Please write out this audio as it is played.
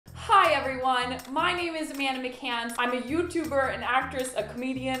everyone. My name is Amanda McCants. I'm a YouTuber, an actress, a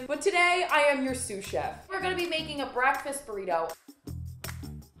comedian, but today I am your sous chef. We're gonna be making a breakfast burrito.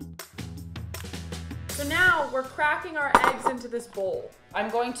 So now we're cracking our eggs into this bowl.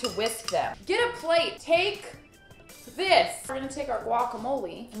 I'm going to whisk them. Get a plate, take this. We're gonna take our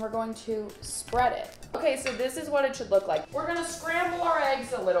guacamole and we're going to spread it. Okay, so this is what it should look like. We're gonna scramble our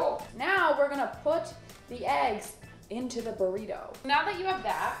eggs a little. Now we're gonna put the eggs into the burrito. Now that you have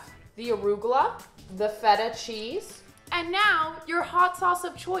that, the arugula, the feta cheese, and now your hot sauce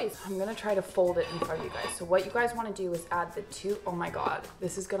of choice. I'm gonna try to fold it in front of you guys. So what you guys wanna do is add the two, oh my God,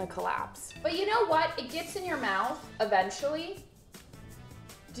 this is gonna collapse. But you know what? It gets in your mouth eventually.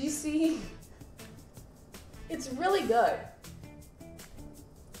 Do you see? It's really good.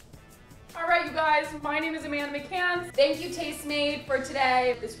 All right, you guys, my name is Amanda McCants. Thank you, Tastemade, for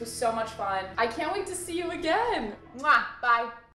today. This was so much fun. I can't wait to see you again. Mwah, bye.